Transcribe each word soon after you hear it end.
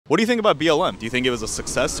What do you think about BLM? Do you think it was a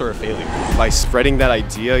success or a failure? By spreading that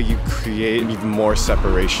idea, you create even more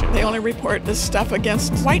separation. They only report this stuff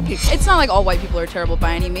against white people. It's not like all white people are terrible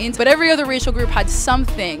by any means, but every other racial group had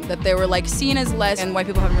something that they were like seen as less, and white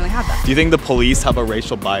people haven't really had that. Do you think the police have a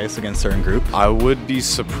racial bias against certain groups? I would be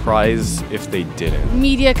surprised if they didn't.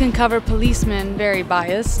 Media can cover policemen very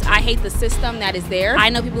biased. I hate the system that is there. I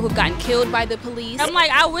know people who've gotten killed by the police. I'm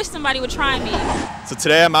like, I wish somebody would try me. So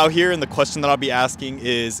today I'm out here and the question that I'll be asking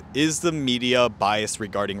is the media biased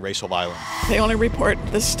regarding racial violence? They only report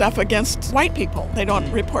this stuff against white people. They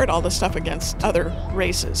don't report all the stuff against other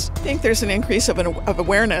races. I think there's an increase of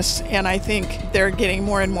awareness, and I think they're getting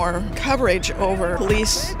more and more coverage over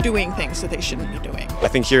police doing things that they shouldn't be doing. I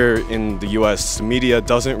think here in the US, the media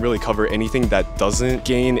doesn't really cover anything that doesn't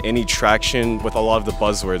gain any traction with a lot of the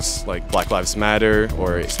buzzwords like Black Lives Matter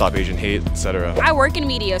or Stop Asian Hate, etc. I work in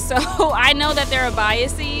media, so I know that there are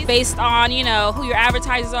biases based on, who your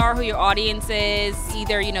advertisers are, who your audience is.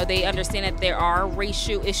 Either, they understand that there are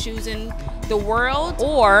racial issues in the world,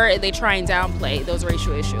 or they try and downplay those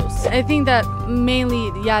racial issues. I think that mainly,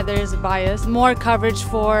 there is a bias. More coverage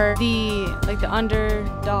for the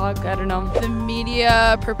underdog, I don't know. The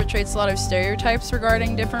media perpetrates a lot of stereotypes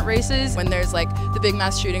regarding different races. When there's like the big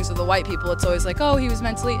mass shootings of the white people, it's always like, oh, he was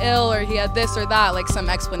mentally ill, or he had this or that, like some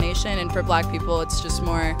explanation. And for black people, it's just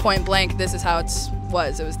more point blank, this is how it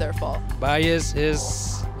was their fault. Bias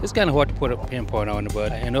it's kind of hard to put a pinpoint on it,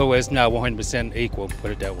 but in other words, it's not 100% equal, put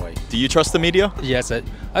it that way. Do you trust the media? Yes, I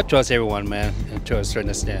trust everyone, man, and to a certain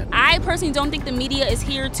extent. I personally don't think the media is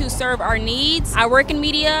here to serve our needs. I work in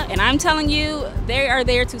media, and I'm telling you, they are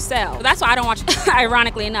there to sell. That's why I don't watch,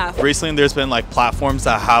 ironically enough. Recently, there's been platforms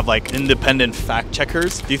that have independent fact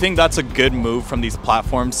checkers. Do you think that's a good move from these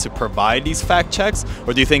platforms to provide these fact checks?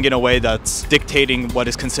 Or do you think in a way that's dictating what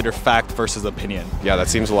is considered fact versus opinion? Yeah, that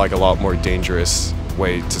seems like a lot more dangerous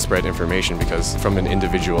way to spread information, because from an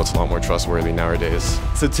individual it's a lot more trustworthy nowadays.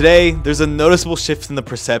 So today there's a noticeable shift in the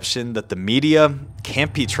perception that the media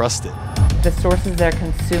can't be trusted. The sources they're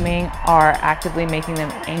consuming are actively making them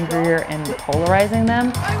angrier and polarizing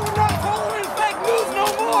them. I will not tolerate fake news no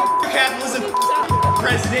more! Capitalism,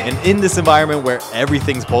 president. And in this environment where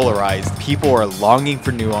everything's polarized, people are longing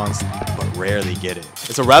for nuance but rarely get it.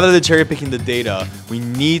 And so rather than cherry picking the data, we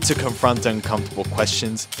need to confront uncomfortable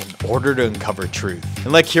questions in order to uncover truth.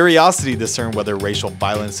 And let curiosity discern whether racial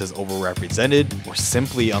violence is overrepresented or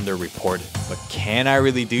simply underreported. But can I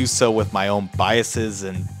really do so with my own biases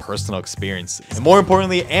and personal experiences? And more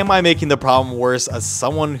importantly, am I making the problem worse as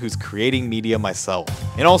someone who's creating media myself?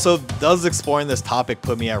 And also, does exploring this topic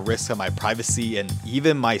put me at risk of my privacy and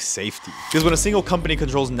even my safety? Because when a single company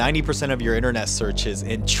controls 90% of your internet searches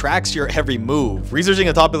and tracks your every move, researching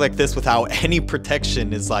a topic like this without any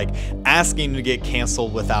protection is like asking to get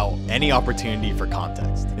canceled without any opportunity for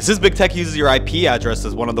context. Since big tech uses your IP address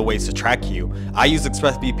as one of the ways to track you, I use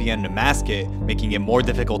ExpressVPN to mask it, making it more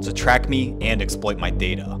difficult to track me and exploit my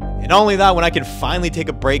data. And not only that, when I can finally take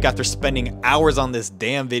a break after spending hours on this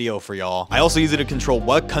damn video for y'all, I also use it to control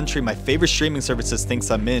what country my favorite streaming services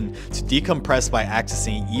thinks I'm in to decompress by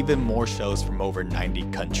accessing even more shows from over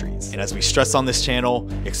 90 countries. And as we stress on this channel,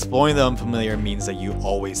 exploring the unfamiliar means that you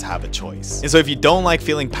always have a choice. And so if you don't like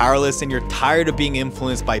feeling powerless and you're tired of being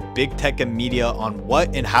influenced by big tech and media on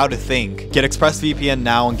what and how to think, get ExpressVPN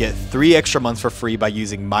now and get 3 extra months for free by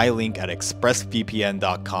using my link at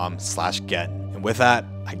expressvpn.com/get. And with that,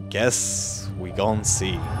 I guess we gon'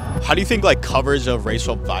 see. How do you think coverage of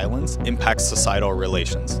racial violence impacts societal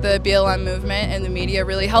relations? The BLM movement and the media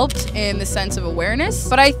really helped in the sense of awareness,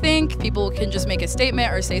 but I think people can just make a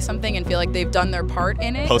statement or say something and feel like they've done their part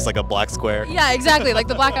in it. Post a black square. Yeah, exactly, like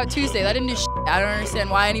the Blackout Tuesday. That didn't do shit. I don't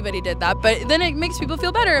understand why anybody did that, but then it makes people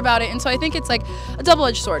feel better about it, and so I think it's like a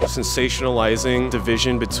double-edged sword. Sensationalizing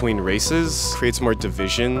division between races creates more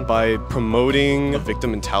division by promoting a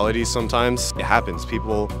victim mentality. Sometimes it happens.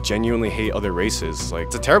 People genuinely hate other races.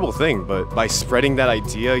 It's a terrible thing, but by spreading that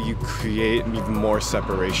idea, you create even more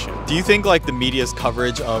separation. Do you think the media's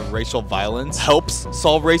coverage of racial violence helps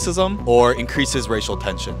solve racism or increases racial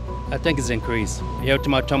tension? I think it's increased. Every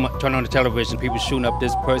time I turn on the television, people shooting up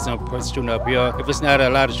this person shooting up here. If it's not a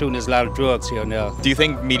lot of shooting, there's a lot of drugs here now. Do you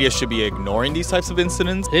think media should be ignoring these types of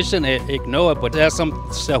incidents? They shouldn't ignore it, but there's some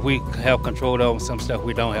stuff we have control of, some stuff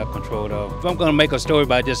we don't have control of. If I'm gonna make a story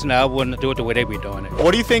about this now, I wouldn't do it the way they be doing it.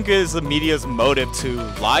 What do you think is the media's motive to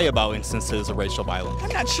lie lie about instances of racial violence. I'm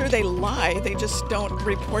not sure they lie, they just don't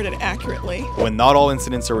report it accurately. When not all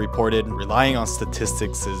incidents are reported, relying on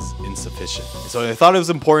statistics is insufficient. So I thought it was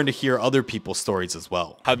important to hear other people's stories as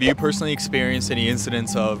well. Have you personally experienced any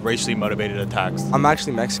incidents of racially motivated attacks? I'm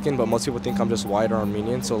actually Mexican, but most people think I'm just white or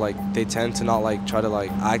Armenian, so like they tend to not like try to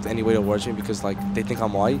like act any way towards me because like they think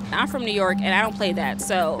I'm white. I'm from New York and I don't play that,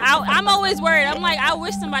 so I'm always worried. I'm like, I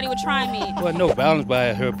wish somebody would try me. Well, no violence, but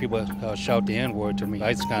I heard people shout the N-word to me.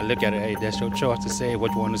 I just kind of look at it, hey, that's your choice to say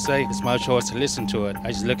what you want to say. It's my choice to listen to it.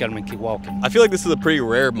 I just look at them and keep walking. I feel like this is a pretty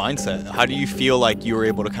rare mindset. How do you feel like you were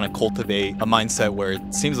able to kind of cultivate a mindset where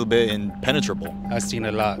it seems a bit impenetrable? I've seen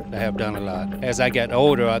a lot. I have done a lot. As I get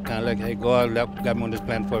older, I kind of like, hey, God got me on this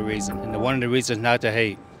planet for a reason. And one of the reasons is not to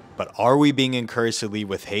hate. But are we being encouraged to lead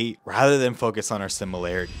with hate rather than focus on our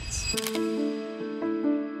similarities?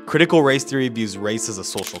 Critical race theory views race as a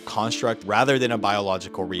social construct rather than a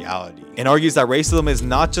biological reality, and argues that racism is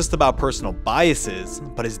not just about personal biases,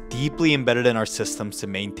 but is deeply embedded in our systems to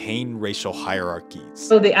maintain racial hierarchies.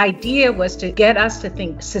 So the idea was to get us to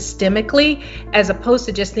think systemically, as opposed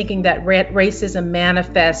to just thinking that racism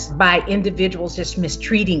manifests by individuals just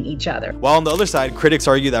mistreating each other. While on the other side, critics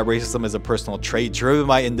argue that racism is a personal trait driven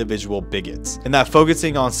by individual bigots, and that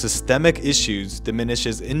focusing on systemic issues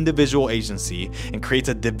diminishes individual agency and creates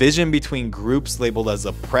a division between groups labeled as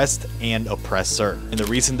oppressed and oppressor. And the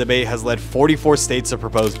recent debate has led 44 states to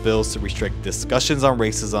propose bills to restrict discussions on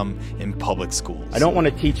racism in public schools. I don't want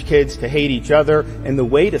to teach kids to hate each other, and the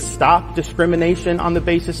way to stop discrimination on the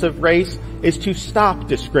basis of race is to stop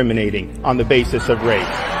discriminating on the basis of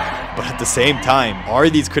race. But at the same time, are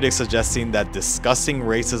these critics suggesting that discussing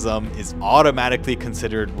racism is automatically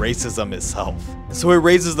considered racism itself? So it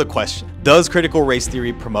raises the question, does critical race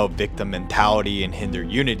theory promote victim mentality and hinder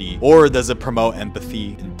unity, or does it promote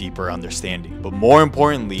empathy and deeper understanding? But more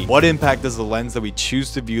importantly, what impact does the lens that we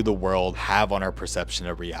choose to view the world have on our perception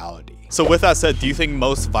of reality? So with that said, do you think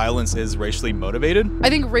most violence is racially motivated? I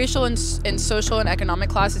think racial and social and economic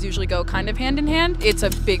classes usually go kind of hand in hand. It's a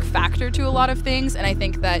big factor to a lot of things, and I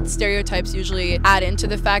think that stereotypes usually add into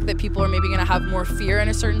the fact that people are maybe going to have more fear in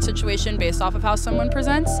a certain situation based off of how someone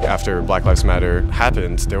presents. After Black Lives Matter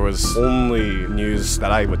happened, there was only news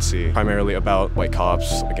that I would see primarily about white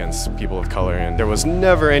cops against people of color, and there was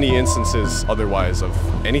never any instances otherwise of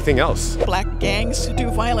anything else. Black gangs do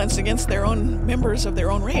violence against their own members of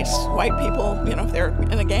their own race. White people, if they're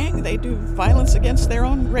in a gang, they do violence against their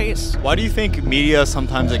own race. Why do you think media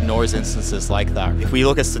sometimes ignores instances like that? If we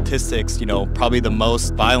look at statistics, probably the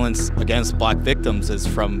most violence against black victims is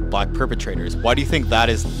from black perpetrators. Why do you think that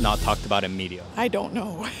is not talked about in media? I don't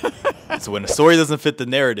know. So when a story doesn't fit the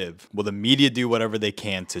narrative, will the media do whatever they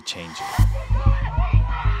can to change it?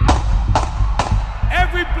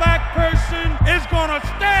 Every black person is gonna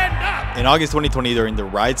stand up. In August 2020, during the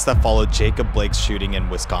riots that followed Jacob Blake's shooting in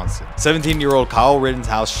Wisconsin, 17-year-old Kyle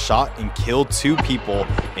Rittenhouse shot and killed 2 people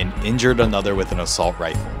and injured another with an assault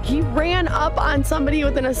rifle. He ran up on somebody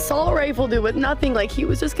with an assault rifle, dude, with nothing. Like he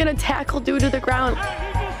was just gonna tackle dude to the ground.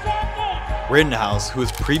 Rittenhouse, who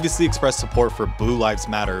has previously expressed support for Blue Lives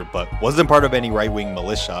Matter but wasn't part of any right-wing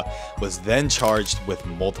militia, was then charged with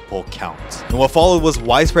multiple counts. And what followed was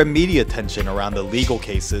widespread media attention around the legal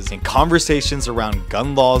cases and conversations around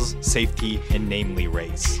gun laws, safety, and namely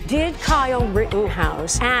race. Did Kyle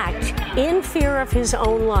Rittenhouse act in fear of his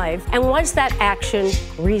own life, and was that action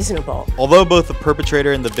reasonable? Although both the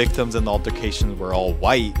perpetrator and the victims in the altercations were all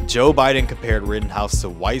white, Joe Biden compared Rittenhouse to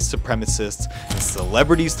white supremacists, and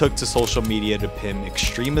celebrities took to social media to pin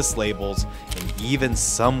extremist labels, and even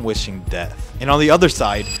some wishing death. And on the other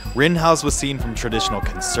side, Rittenhouse was seen from traditional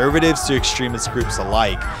conservatives to extremist groups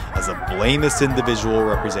alike as a blameless individual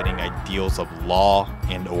representing ideals of law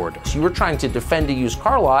and order. You were trying to defend a used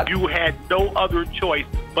car lot. You had no other choice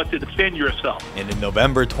but to defend yourself. And in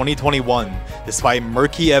November 2021, despite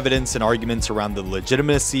murky evidence and arguments around the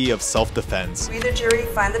legitimacy of self-defense, we the jury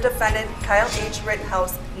find the defendant, Kyle H.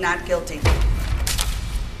 Rittenhouse, not guilty.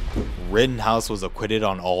 Rittenhouse was acquitted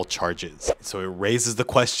on all charges. So it raises the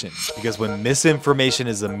question, because when misinformation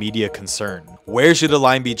is a media concern, where should the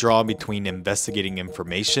line be drawn between investigating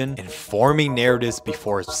information and forming narratives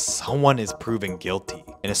before someone is proven guilty?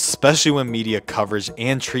 And especially when media coverage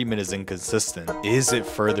and treatment is inconsistent, is it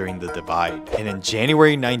furthering the divide? And in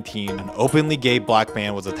January 19, an openly gay black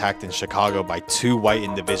man was attacked in Chicago by 2 white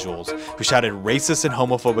individuals who shouted racist and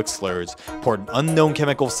homophobic slurs, poured unknown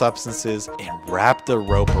chemical substances, and wrapped a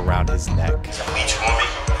rope around his neck.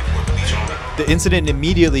 The incident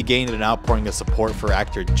immediately gained an outpouring of support for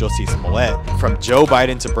actor Jussie Smollett, from Joe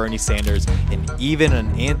Biden to Bernie Sanders, and even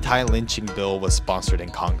an anti-lynching bill was sponsored in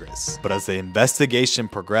Congress. But as the investigation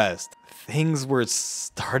progressed, things were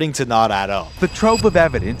starting to not add up. The trove of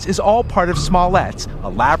evidence is all part of Smollett's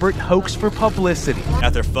elaborate hoax for publicity.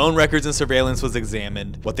 After phone records and surveillance was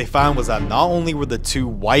examined, what they found was that not only were the two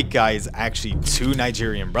white guys actually two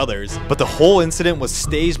Nigerian brothers, but the whole incident was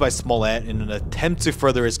staged by Smollett in an attempt to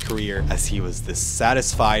further his career, as he was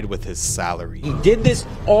dissatisfied with his salary. He did this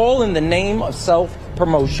all in the name of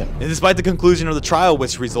self-promotion. And despite the conclusion of the trial,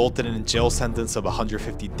 which resulted in a jail sentence of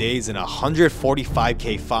 150 days and a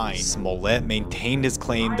 $145K fine, Smollett maintained his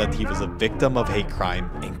claim that he was a victim of hate crime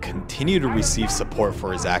and continued to receive support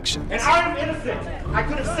for his actions. And I'm innocent. I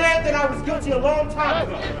could have said that I was guilty a long time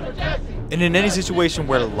ago. And in any situation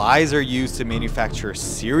where lies are used to manufacture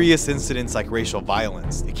serious incidents like racial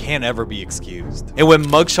violence, it can't ever be excused. And when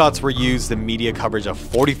mugshots were used in media coverage of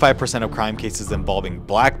 45% of crime cases involving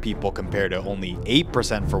black people compared to only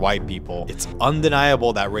 8% for white people, it's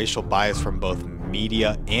undeniable that racial bias from both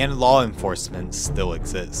media and law enforcement still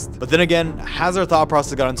exist. But then again, has our thought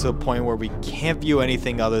process gotten to a point where we can't view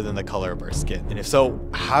anything other than the color of our skin? And if so,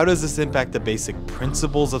 how does this impact the basic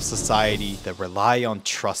principles of society that rely on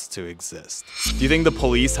trust to exist? Do you think the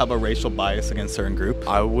police have a racial bias against a certain group?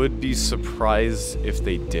 I would be surprised if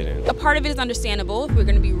they didn't. A part of it is understandable if we're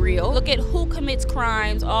going to be real. Look at who commits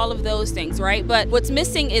crimes, all of those things, right? But what's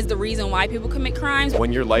missing is the reason why people commit crimes.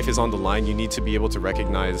 When your life is on the line, you need to be able to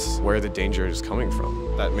recognize where the danger is coming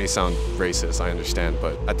from. That may sound racist, I understand,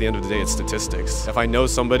 but at the end of the day, it's statistics. If I know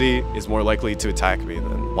somebody is more likely to attack me,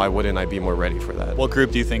 then why wouldn't I be more ready for that? What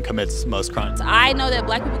group do you think commits most crimes? I know that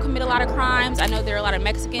black people commit a lot of crimes. I know there are a lot of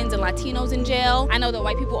Mexicans and Latinos in jail. I know that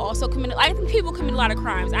white people also commit, I think people commit a lot of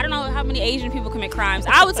crimes. I don't know how many Asian people commit crimes.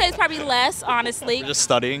 I would say it's probably less, honestly. We're just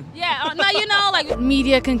studying? Yeah, no, you know, like.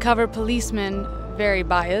 Media can cover policemen very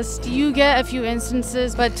biased. You get a few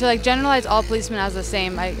instances, but to like generalize all policemen as the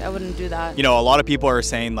same, I wouldn't do that. You know, a lot of people are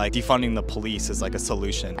saying like defunding the police is like a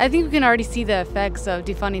solution. I think we can already see the effects of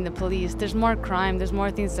defunding the police. There's more crime, there's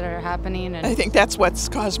more things that are happening. And I think that's what's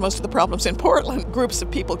caused most of the problems in Portland. Groups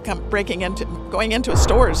of people going into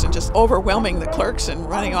stores and just overwhelming the clerks and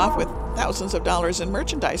running off with thousands of dollars in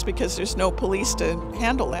merchandise because there's no police to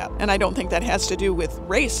handle that. And I don't think that has to do with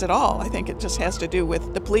race at all. I think it just has to do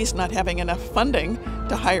with the police not having enough funding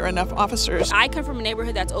to hire enough officers. I come from a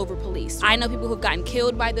neighborhood that's over-policed. I know people who've gotten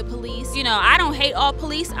killed by the police. You know, I don't hate all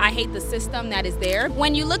police. I hate the system that is there.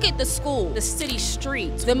 When you look at the school, the city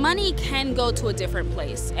streets, the money can go to a different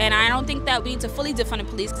place. And I don't think that we need to fully defund the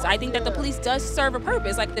police because I think that the police does serve a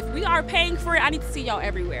purpose. Like, if we are paying for it, I need to see y'all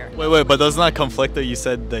everywhere. Wait, but doesn't that conflict that you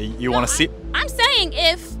said that you want to see? I'm saying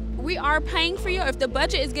if we are paying for you, if the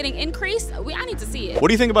budget is getting increased, I need to see it. What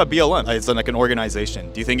do you think about BLM? It's like an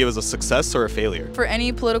organization. Do you think it was a success or a failure? For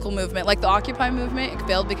any political movement, like the Occupy movement, it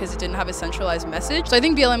failed because it didn't have a centralized message. So I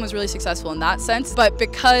think BLM was really successful in that sense, but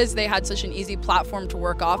because they had such an easy platform to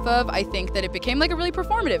work off of, I think that it became like a really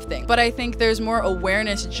performative thing. But I think there's more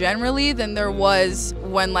awareness generally than there was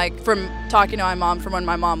when, like, from talking to my mom from when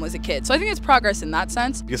my mom was a kid. So I think it's progress in that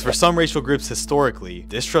sense. Because for some racial groups historically,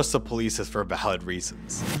 distrust of police is for valid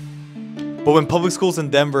reasons. But when public schools in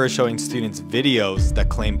Denver are showing students videos that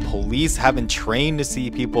claim police haven't trained to see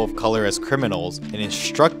people of color as criminals and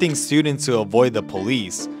instructing students to avoid the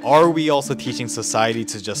police, are we also teaching society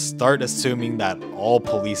to just start assuming that all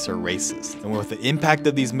police are racist? And with the impact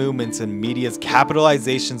of these movements and media's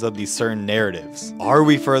capitalizations of these certain narratives, are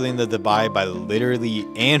we furthering the divide by literally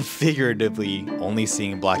and figuratively only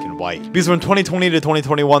seeing black and white? Because from 2020 to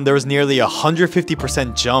 2021, there was nearly a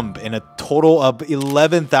 150% jump in a total of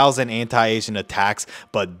 11,000 anti-Asian attacks,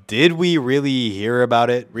 but did we really hear about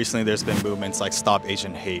it? Recently there's been movements like Stop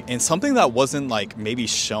Asian Hate, and something that wasn't like maybe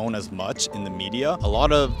shown as much in the media, a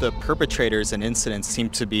lot of the perpetrators and incidents seem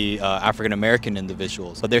to be African-American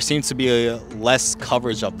individuals, but there seems to be less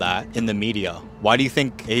coverage of that in the media. Why do you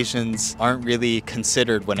think Asians aren't really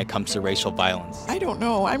considered when it comes to racial violence? I don't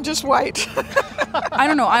know, I'm just white. I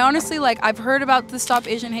don't know, I honestly, like, I've heard about the Stop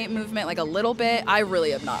Asian Hate movement like a little bit. I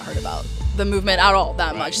really have not heard about the movement at all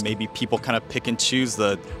that much. Maybe people kind of pick and choose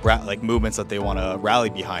the like movements that they want to rally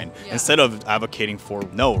behind instead of advocating for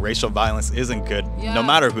no, racial violence isn't good no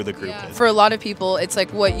matter who the group is. For a lot of people, it's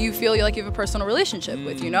like what you feel like you have a personal relationship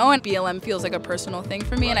with, you know, and BLM feels like a personal thing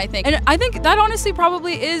for me. And I think that honestly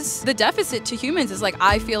probably is the deficit to humans, is like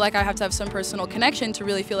I feel like I have to have some personal connection to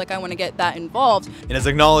really feel like I want to get that involved. And as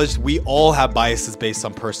acknowledged, we all have biases based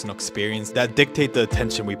on personal experience that dictate the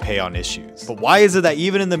attention we pay on issues. But why is it that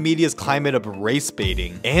even in the media's climate straight up race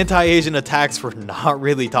baiting, anti-Asian attacks were not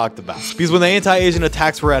really talked about. Because when the anti-Asian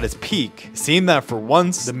attacks were at its peak, it seemed that for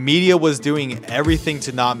once, the media was doing everything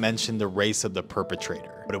to not mention the race of the perpetrator.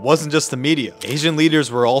 But it wasn't just the media. Asian leaders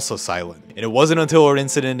were also silent. And it wasn't until an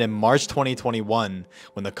incident in March 2021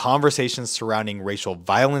 when the conversations surrounding racial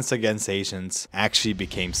violence against Asians actually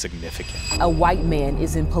became significant. A white man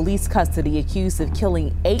is in police custody accused of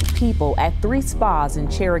killing 8 people at 3 spas in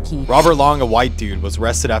Cherokee. Robert Long, a white dude, was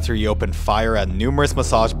arrested after he opened fire at numerous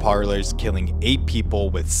massage parlors, killing 8 people,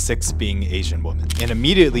 with 6 being Asian women. And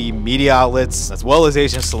immediately, media outlets, as well as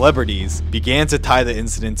Asian celebrities, began to tie the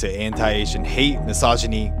incident to anti-Asian hate,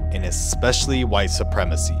 misogyny, and especially white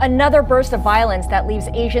supremacy. Another burst of violence that leaves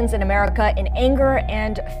Asians in America in anger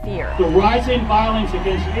and fear. The rising violence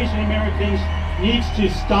against Asian Americans needs to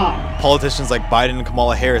stop. Politicians like Biden and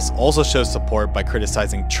Kamala Harris also showed support by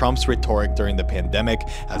criticizing Trump's rhetoric during the pandemic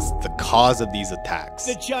as the cause of these attacks.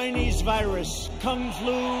 The Chinese virus, Kung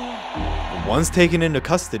Flu. And once taken into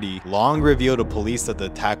custody, Long revealed to police that the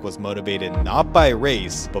attack was motivated not by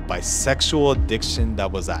race, but by sexual addiction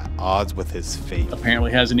that was at odds with his faith.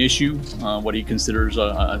 Apparently has an issue, what he considers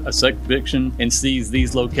a sex addiction, and sees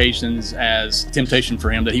these locations as temptation for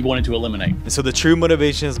him that he wanted to eliminate. And so the true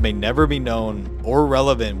motivations may never be known or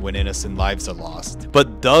relevant when innocent lives are lost.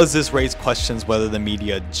 But does this raise questions whether the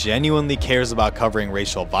media genuinely cares about covering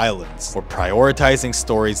racial violence or prioritizing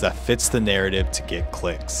stories that fits the narrative to get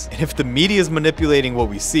clicks? And if the media is manipulating what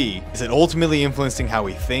we see, is it ultimately influencing how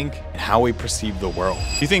we think and how we perceive the world?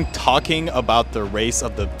 Do you think talking about the race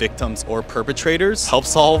of the victims or perpetrators helps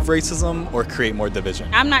solve racism or create more division?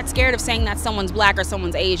 I'm not scared of saying that someone's black or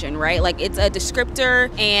someone's Asian, right? Like, it's a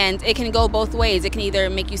descriptor and it can go both ways. It can either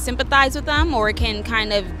make you sympathize with them or it can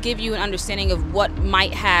kind of give you an understanding of what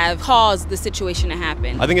might have caused the situation to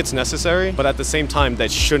happen. I think it's necessary, but at the same time,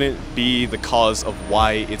 that shouldn't be the cause of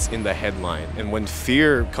why it's in the headline. And when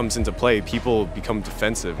fear comes into play, people become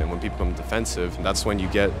defensive. And when people become defensive, that's when you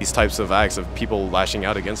get these types of acts of people lashing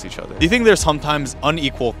out against each other. Do you think there's sometimes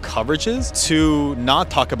unequal coverages to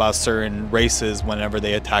not talk about certain races whenever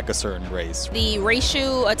they attack a certain race? The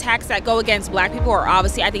racial attacks that go against black people are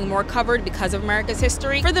obviously, I think, more covered because of America's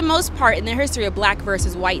history. For the most part, in the history of black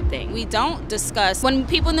versus white thing, we don't discuss when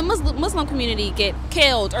people in the Muslim community get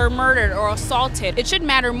killed or murdered or assaulted. It should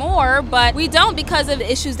matter more, but we don't because of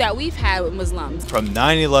the issues that we've had with Muslims. From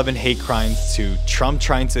 9/11 hate crimes to Trump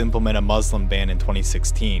trying to implement a Muslim ban in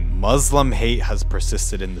 2016, Muslim hate has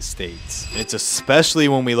persisted in the States. It's especially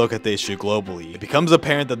when we look at the issue globally, it becomes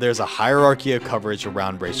apparent that there's a hierarchy of coverage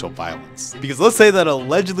around racial violence. Because let's say that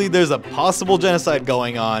allegedly there's a possible genocide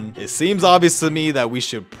going on, it seems obvious to me that we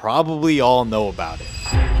should probably all know about it.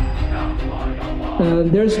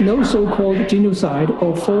 There's no so-called genocide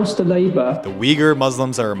or forced labor. The Uyghur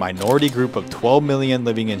Muslims are a minority group of 12 million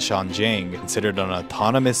living in Xinjiang, considered an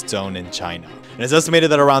autonomous zone in China. And it's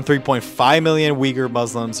estimated that around 3.5 million Uyghur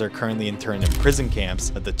Muslims are currently interned in prison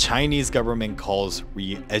camps that the Chinese government calls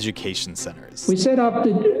re-education centers. We set up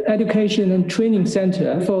the education and training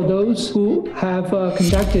center for those who have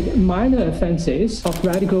conducted minor offenses of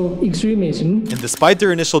radical extremism. And despite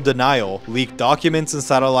their initial denial, leaked documents and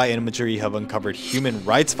satellite imagery have uncovered human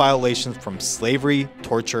rights violations from slavery,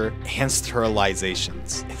 torture, and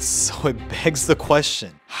sterilizations. And so it begs the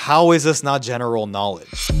question, how is this not general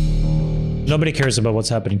knowledge? Nobody cares about what's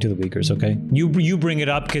happening to the Uyghurs, okay? You bring it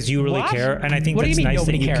up because you really care, and I think that's nice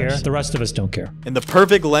that you care. The rest of us don't care. And the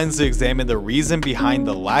perfect lens to examine the reason behind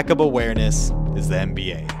the lack of awareness is the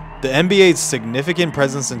NBA. The NBA's significant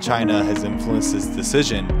presence in China has influenced its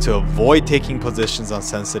decision to avoid taking positions on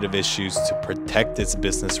sensitive issues to protect its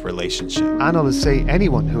business relationship. Analysts say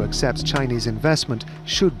anyone who accepts Chinese investment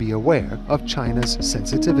should be aware of China's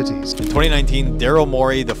sensitivities. In 2019, Daryl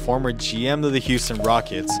Morey, the former GM of the Houston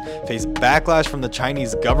Rockets, faced backlash from the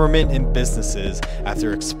Chinese government and businesses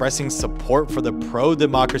after expressing support for the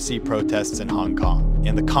pro-democracy protests in Hong Kong.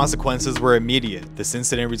 And the consequences were immediate. This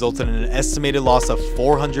incident resulted in an estimated loss of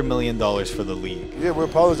 $400 million for the league. Yeah, we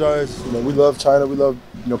apologize. We love China. We love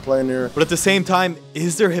playing there. But at the same time,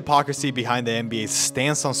 is there hypocrisy behind the NBA's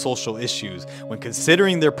stance on social issues when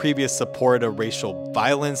considering their previous support of racial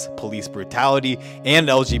violence, police brutality, and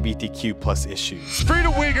LGBTQ+ issues? Free the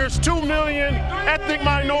Uyghurs, 2 million ethnic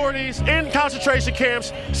minorities in concentration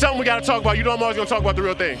camps. Something we gotta talk about. You know I'm always gonna talk about the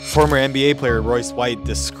real thing. Former NBA player Royce White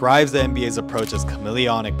describes the NBA's approach as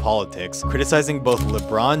chameleonic politics, criticizing both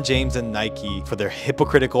LeBron James and Nike for their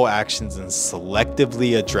hypocritical actions in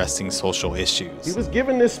selectively addressing social issues. He was given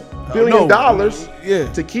given this $1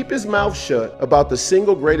 billion to keep his mouth shut about the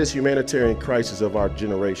single greatest humanitarian crisis of our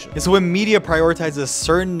generation. And so when media prioritizes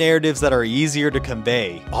certain narratives that are easier to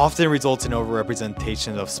convey, often results in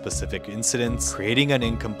overrepresentation of specific incidents, creating an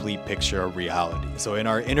incomplete picture of reality. So in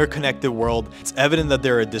our interconnected world, it's evident that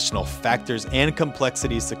there are additional factors and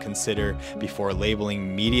complexities to consider before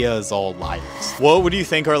labeling media as all liars. What do you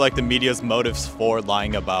think are like the media's motives for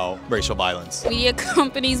lying about racial violence? Media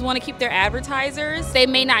companies want to keep their advertisers. They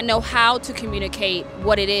may not know how to communicate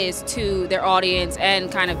what it is to their audience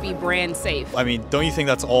and kind of be brand safe. I mean, don't you think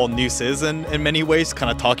that's all news is in many ways,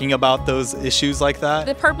 kind of talking about those issues like that?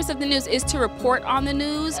 The purpose of the news is to report on the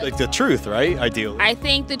news. Like the truth, right? Ideally. I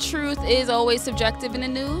think the truth is always subjective in the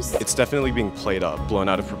news. It's definitely being played up, blown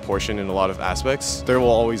out of proportion in a lot of aspects. There will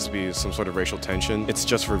always be some sort of racial tension. It's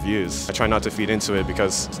just for views. I try not to feed into it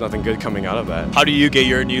because there's nothing good coming out of that. How do you get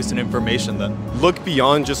your news and information then? Look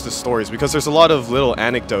beyond just the stories, because there's a lot of little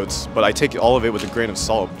anecdotes, but I take all of it with a grain of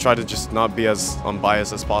salt. Try to just not be as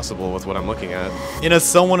unbiased as possible with what I'm looking at. And as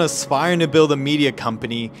someone aspiring to build a media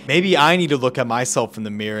company, maybe I need to look at myself in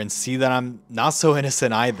the mirror and see that I'm not so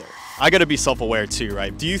innocent either. I gotta be self-aware too,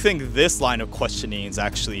 right? Do you think this line of questioning is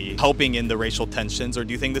actually helping in the racial tensions, or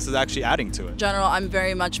do you think this is actually adding to it? In general, I'm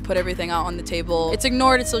very much put everything out on the table. It's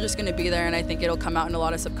ignored, it's still just gonna be there, and I think it'll come out in a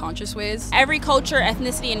lot of subconscious ways. Every culture,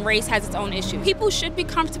 ethnicity, and race has its own issue. People should be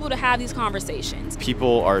comfortable to have these conversations.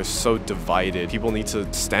 People are so divided. People need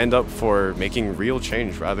to stand up for making real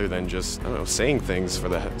change rather than just, I don't know, saying things for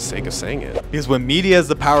the sake of saying it. Because when media has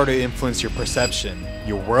the power to influence your perception,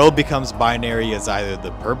 your world becomes binary as either the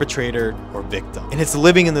perpetrator or victim. And it's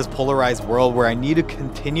living in this polarized world where I need to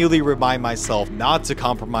continually remind myself not to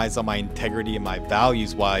compromise on my integrity and my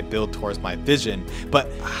values while I build towards my vision. But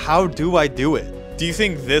how do I do it? Do you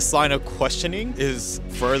think this line of questioning is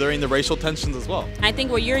furthering the racial tensions as well? I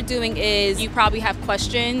think what you're doing is you probably have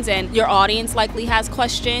questions and your audience likely has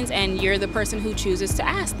questions and you're the person who chooses to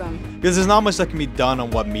ask them. Because there's not much that can be done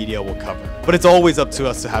on what media will cover. But it's always up to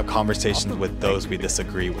us to have conversations with those we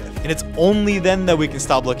disagree with. And it's only then that we can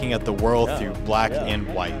stop looking at the world through black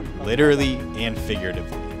and white, literally and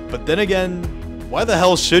figuratively. But then again, why the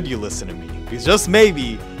hell should you listen to me? Because just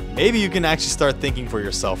maybe you can actually start thinking for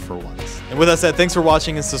yourself for once. And with that said, thanks for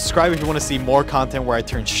watching, and subscribe if you want to see more content where I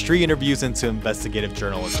turn street interviews into investigative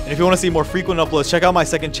journalism. And if you want to see more frequent uploads, check out my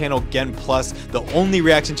second channel, Gen Plus, the only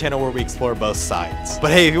reaction channel where we explore both sides.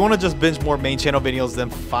 But hey, if you want to just binge more main channel videos, then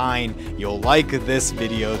fine, you'll like this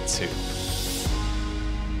video too.